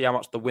chart, let's see how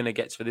much the winner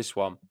gets for this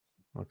one.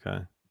 Okay.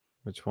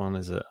 Which one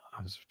is it?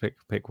 I was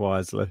pick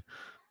wisely.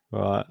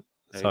 Right.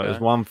 There so it was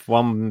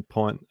 1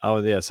 point.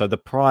 Oh, yeah. So the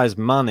prize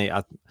money,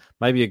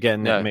 maybe you're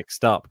getting it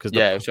mixed up because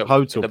the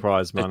total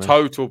prize money. The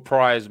total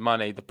prize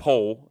money, the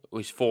pool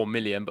was 4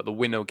 million, but the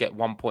winner will get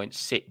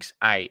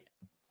 1.68.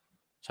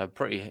 So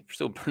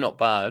still not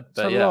bad.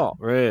 But it's a lot,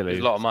 really.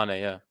 It's a lot of money,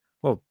 yeah.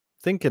 Well,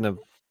 thinking of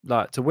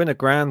like to win a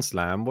Grand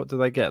Slam, what do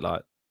they get?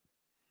 Like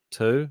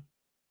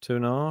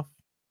 2.5?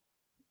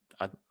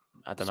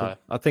 I don't know.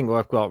 I think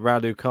I've got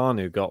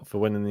Raducanu got for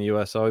winning the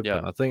US Open.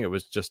 Yeah. I think it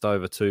was just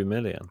over 2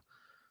 million.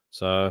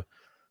 So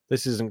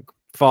this isn't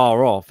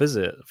far off, is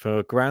it, for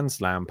a Grand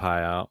Slam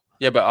payout?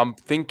 Yeah, but I'm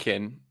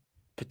thinking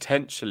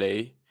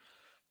potentially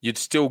you'd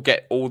still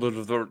get all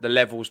of the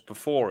levels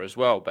before as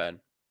well,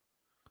 Ben.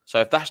 So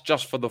if that's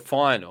just for the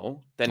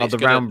final, then it's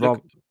going to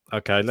look...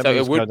 Okay, so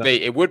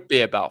it would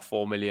be about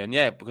 4 million,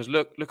 yeah, because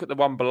look at the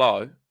one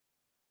below.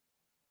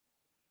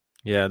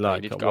 Yeah, like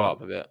you need to go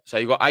up a bit. So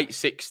you've got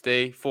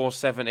 860,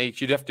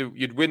 470.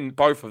 You'd win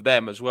both of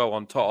them as well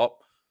on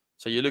top.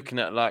 So you're looking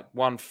at like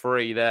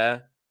 1.3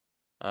 there.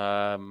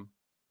 And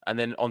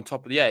then on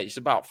top of it's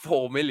about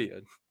 4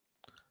 million.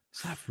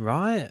 Is that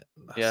right?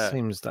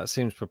 That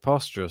seems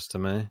preposterous to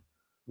me.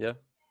 Yeah.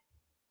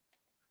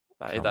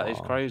 That is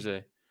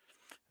crazy.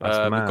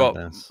 That's we've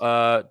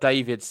got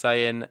David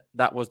saying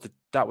that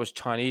was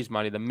Chinese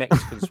money. The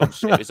Mexican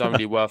sponsorship is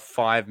only worth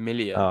 5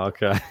 million. Oh,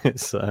 okay.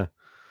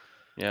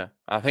 Yeah,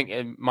 I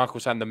think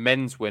Michael's saying the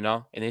men's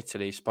winner in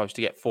Italy is supposed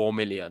to get 4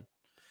 million.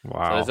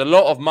 Wow. So there's a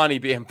lot of money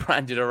being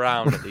branded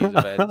around at these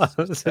events.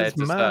 It's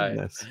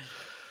madness.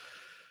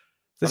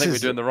 I think we're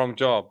doing the wrong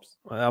jobs.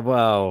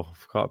 Well,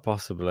 quite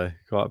possibly.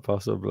 I'm not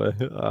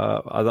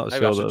Maybe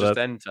sure I should just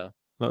enter.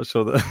 Not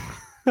sure that.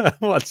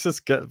 Let's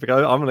just go.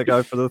 I'm going to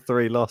go for the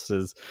 3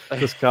 losses.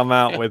 Just come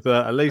out with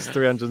at least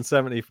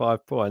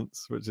 375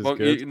 points, which is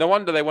good. No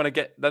wonder they want to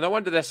get. No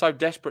wonder they're so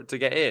desperate to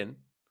get in.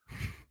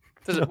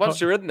 Once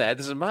you're in there, it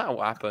doesn't matter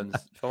what happens.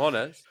 If I'm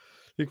honest,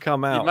 you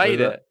come out. You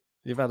made it.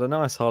 You've had a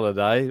nice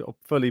holiday,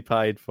 fully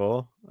paid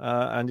for,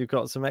 and you've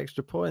got some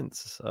extra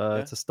points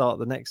to start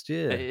the next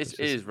year. It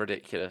is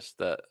ridiculous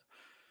that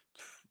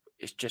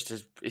it's just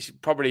as it's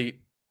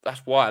probably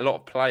that's why a lot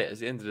of players at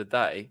the end of the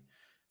day,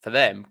 for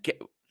them,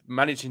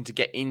 managing to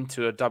get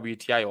into a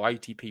WTA or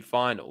ATP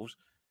finals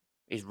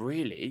is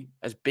really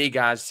as big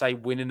as, say,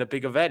 winning a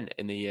big event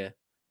in the year,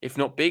 if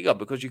not bigger,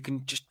 because it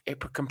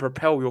can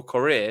propel your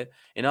career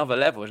in other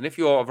levels. And if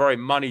you're a very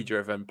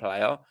money-driven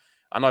player,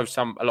 I know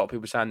a lot of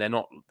people saying that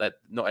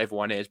not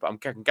everyone is, but I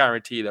can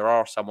guarantee you there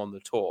are some on the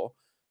tour,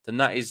 then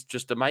that is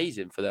just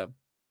amazing for them.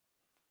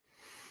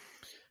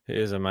 It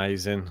is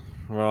amazing.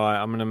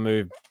 Right, I'm going to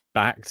move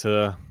back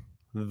to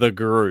the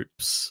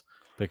groups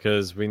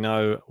because we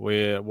know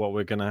what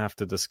we're going to have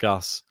to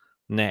discuss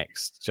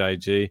next,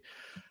 JG.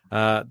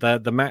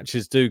 The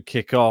matches do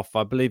kick off.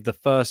 I believe the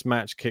first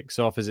match kicks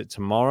off. Is it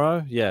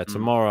tomorrow? Yeah,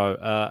 tomorrow.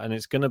 And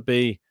it's going to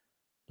be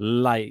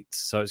late.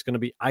 So it's going to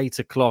be 8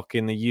 o'clock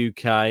in the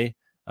UK.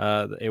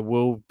 It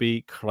will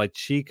be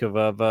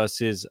Krejcikova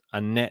versus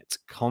Annette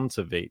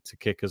Kontaveit to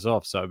kick us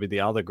off. So it'll be the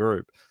other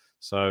group.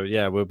 So,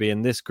 yeah, we'll be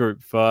in this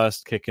group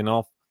first, kicking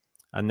off.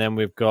 And then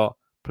we've got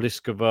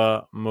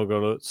Pliskova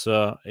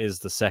Muguruza is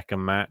the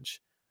second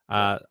match.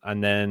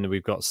 And then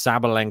we've got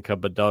Sabalenka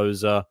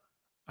Badoza.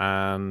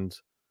 And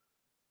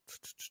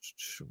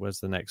where's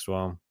the next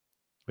one?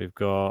 We've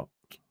got...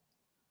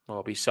 Well,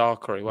 it'll be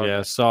Sakari, won't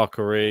it?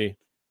 Sakari.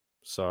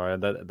 Sorry,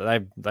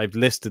 they've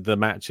listed the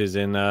matches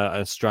in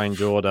a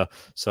strange order.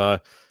 So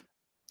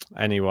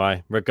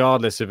anyway,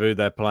 regardless of who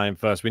they're playing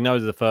first, we know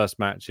the first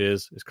match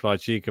is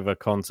Krejcikova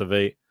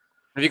Kontaveit.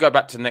 If you go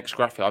back to the next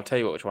graphic, I'll tell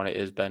you which one it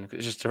is, Ben.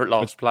 It's just the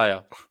last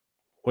player.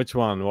 Which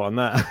one? What on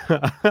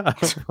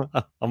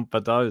that? On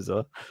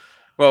Badoza.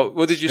 Well,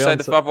 what did you say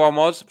the other one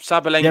was?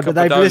 Sabalenka. Yeah, but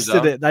they've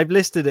listed it. They've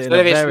listed it. So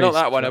if it's not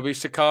that one, it'll be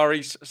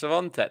Sakari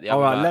Savontek.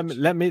 All right,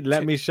 let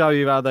me show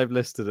you how they've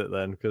listed it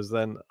then, because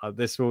then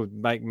this will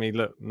make me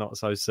look not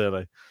so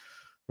silly.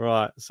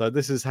 Right, so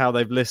this is how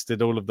they've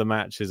listed all of the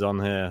matches on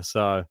here.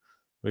 So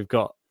we've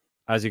got,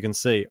 as you can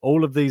see,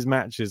 all of these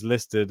matches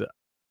listed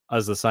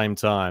at the same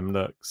time.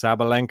 Look,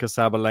 Sabalenka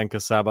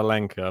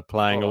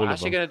playing all of them. How's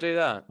she going to do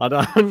that? I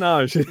don't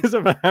know. She's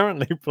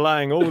apparently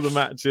playing all the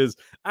matches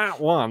at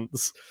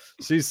once.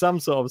 She's some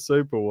sort of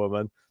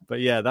superwoman. But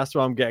yeah, that's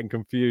why I'm getting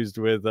confused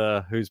with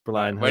who's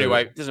playing who.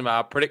 Anyway, it doesn't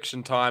matter.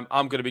 Prediction time.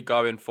 I'm going to be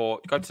going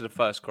for... Go to the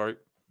first group.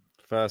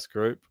 First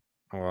group.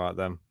 All right,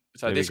 then.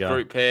 So this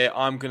group here,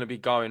 I'm going to be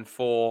going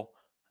for...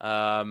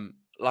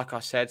 like I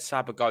said,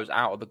 Saba goes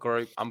out of the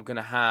group. I'm going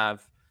to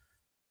have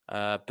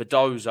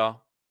Badoza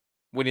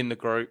winning the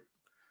group,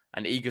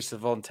 and Iga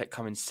Swiatek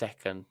coming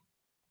second.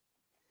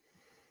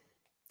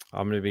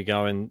 I'm going to be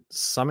going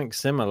something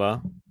similar,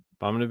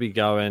 but I'm going to be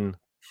going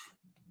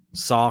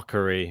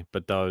Sakari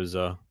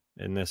Badoza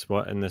in this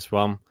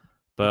one.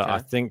 But okay. I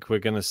think we're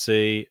going to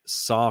see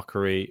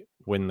Sakari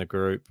win the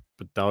group,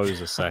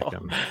 Badoza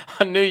second.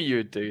 I knew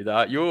you'd do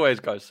that. You always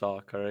go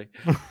Sakari.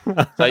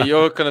 So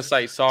you're going to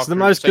say Sakari. It's the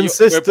most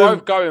consistent. We're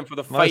both going for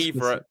the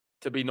favourite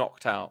to be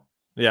knocked out.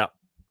 Yeah.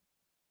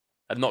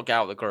 And not get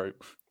out of the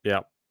group.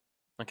 Yeah.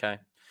 Okay.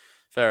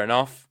 Fair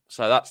enough.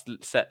 So that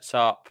sets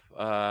up,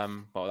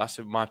 that's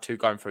my two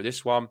going through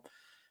this one.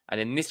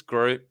 And in this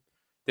group,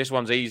 this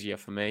one's easier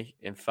for me.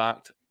 In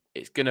fact,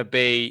 it's going to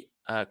be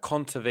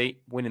Kontaveit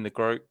winning the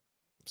group.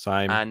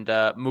 Same. And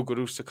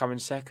Muguruza coming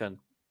second.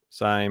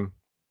 Same.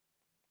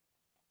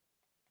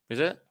 Is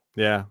it?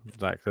 Yeah,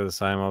 exactly the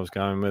same I was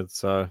going with.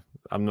 So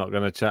I'm not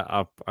going to chat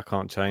up. I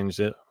can't change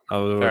it. I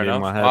was already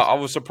in my head. I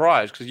was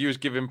surprised because you was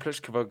giving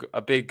Pliskova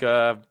a big, you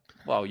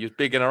was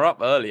bigging her up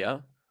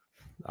earlier.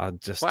 I'm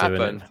just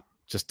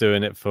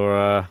doing it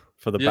for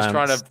the You're bands. Just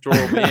trying to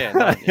draw me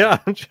in. Yeah,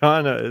 I'm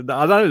trying to.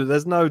 I know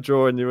there's no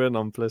drawing you in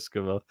on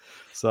Pliskova,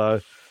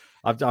 so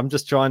I'm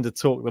just trying to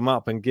talk them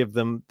up and give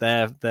them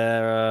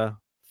their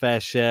fair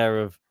share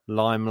of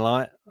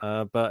limelight.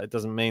 But it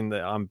doesn't mean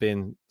that I'm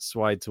being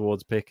swayed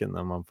towards picking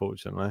them,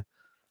 unfortunately.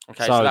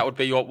 Okay, so that would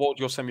be what would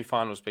your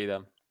semi-finals be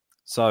then?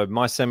 So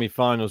my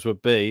semi-finals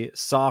would be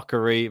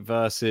Sakari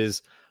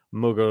versus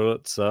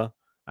Muguruza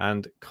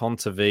and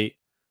Kontaveit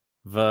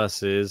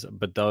versus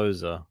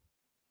Badoza.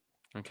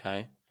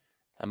 Okay.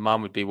 And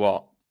mine would be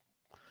what?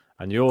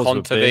 And yours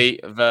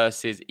Kontaveit would be...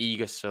 versus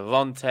Iga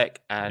Swiatek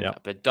and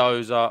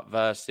Badoza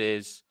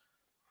versus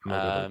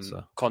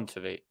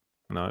Kontaveit.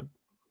 No.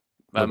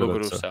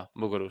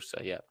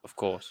 Muguruza, yeah, of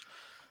course.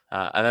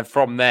 And then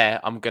from there,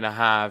 I'm going to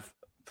have...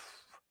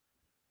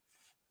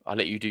 I'll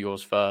let you do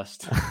yours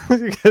first.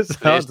 This is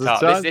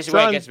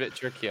where it gets a bit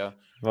trickier.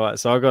 Right,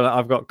 so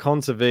I've got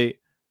Kontaveit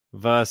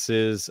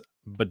versus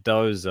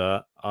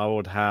Badoza. I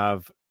would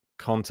have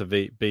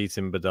Kontaveit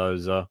beating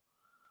Badoza,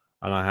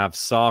 and I have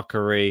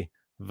Sakari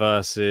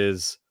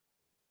versus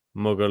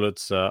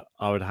Muguruza.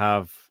 I would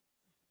have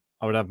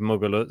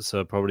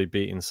Muguruza probably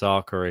beating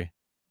Sakari.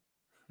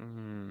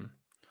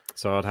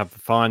 So I'd have the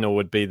final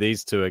would be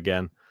these two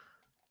again,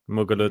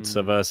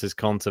 Muguruza versus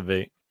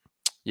Kontaveit.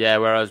 Yeah,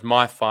 whereas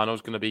my final is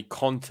going to be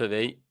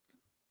Kontaveit,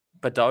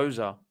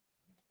 Badoza.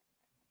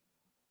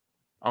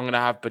 I'm going to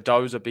have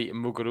Badoza beating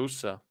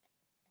Muguruza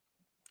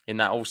in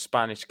that all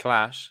Spanish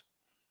clash.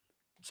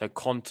 So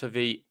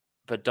Kontaveit,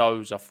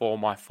 Badoza for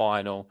my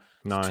final.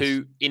 Nice.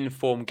 Two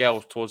informed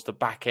girls towards the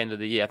back end of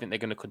the year. I think they're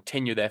going to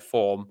continue their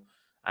form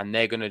and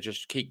they're going to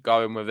just keep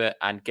going with it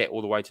and get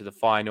all the way to the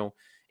final.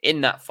 In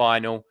that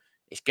final,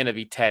 it's going to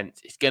be tense.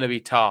 It's going to be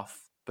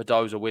tough.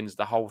 Badoza wins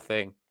the whole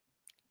thing.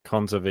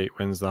 Kontaveit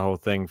wins the whole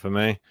thing for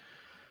me.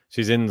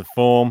 She's in the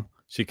form.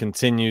 She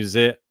continues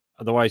it.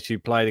 The way she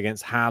played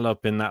against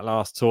Halep in that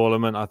last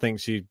tournament, I think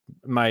she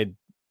made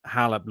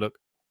Halep look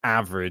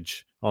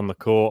average on the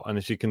court. And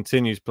if she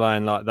continues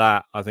playing like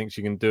that, I think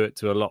she can do it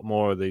to a lot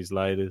more of these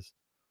ladies.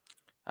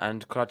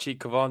 And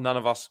Krejcikova, none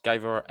of us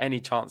gave her any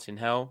chance in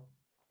hell.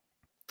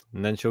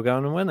 and then she'll go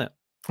on and win it.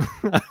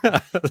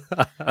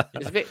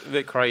 It's a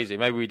bit crazy.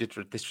 Maybe we did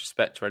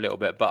disrespect her a little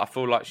bit, but I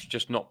feel like she's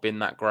just not been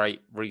that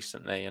great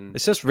recently. And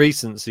it's just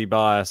recency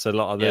bias, a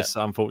lot of this,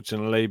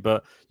 unfortunately.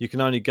 But you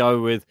can only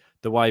go with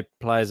the way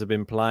players have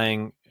been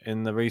playing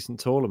in the recent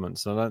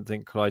tournaments. I don't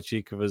think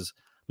Krejcikova's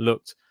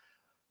looked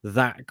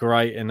that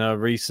great in her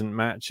recent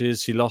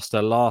matches. She lost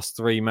her last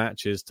 3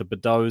 matches to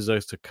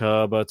Badoza, to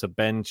Kerber, to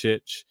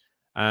Bencic,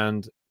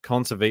 and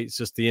Kontaveit,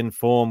 just the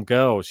informed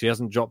girl. She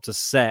hasn't dropped a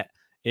set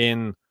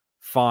in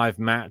 5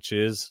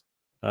 matches.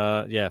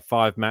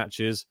 5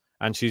 matches,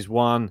 and she's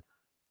won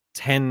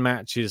 10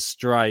 matches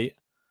straight,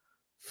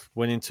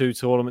 winning 2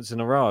 tournaments in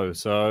a row.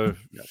 So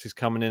she's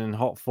coming in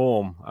hot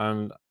form,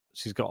 and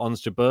she's got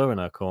Ons Jabeur in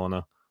her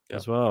corner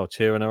as well,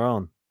 cheering her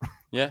on.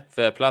 Yeah,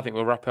 fair play. I think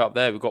we'll wrap it up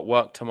there. We've got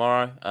work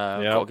tomorrow.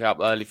 Got to get up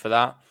early for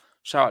that.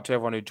 Shout out to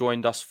everyone who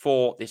joined us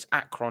for this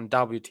Akron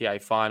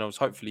WTA finals.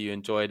 Hopefully you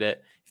enjoyed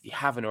it. If you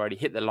haven't already,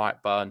 hit the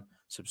like button,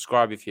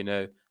 subscribe if you're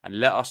new, and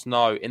let us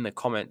know in the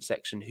comment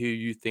section who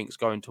you think's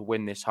going to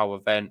win this whole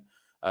event.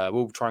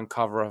 We'll try and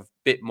cover a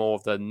bit more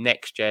of the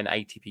next gen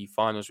ATP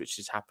finals, which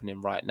is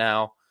happening right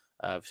now.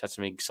 We've had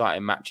some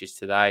exciting matches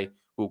today.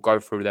 We'll go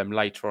through them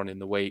later on in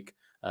the week.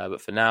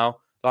 But for now,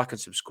 like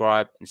and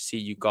subscribe, and see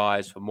you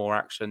guys for more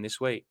action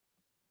this week.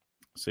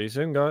 See you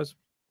soon, guys.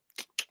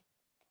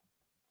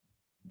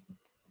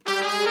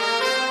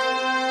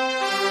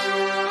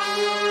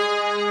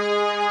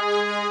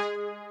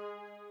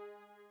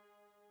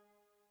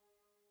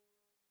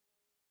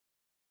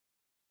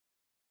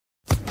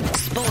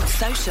 Sports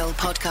Social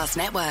Podcast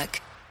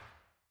Network.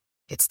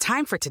 It's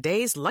time for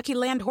today's Lucky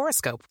Land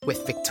horoscope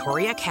with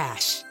Victoria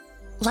Cash.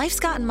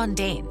 Life's gotten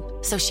mundane,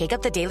 so shake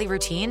up the daily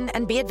routine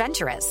and be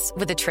adventurous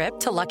with a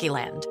trip to Lucky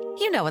Land.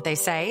 You know what they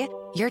say.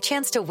 Your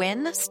chance to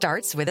win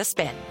starts with a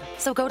spin.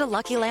 So go to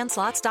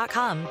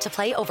LuckyLandSlots.com to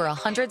play over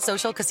 100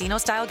 social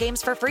casino-style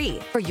games for free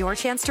for your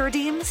chance to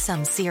redeem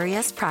some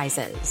serious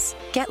prizes.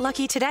 Get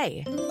lucky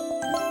today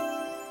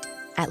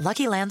at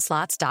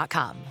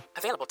LuckyLandSlots.com.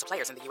 Available to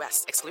players in the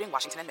U.S., excluding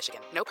Washington and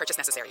Michigan. No purchase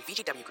necessary.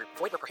 VGW Group.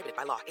 Void where prohibited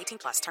by law.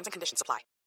 18+. Terms and conditions apply.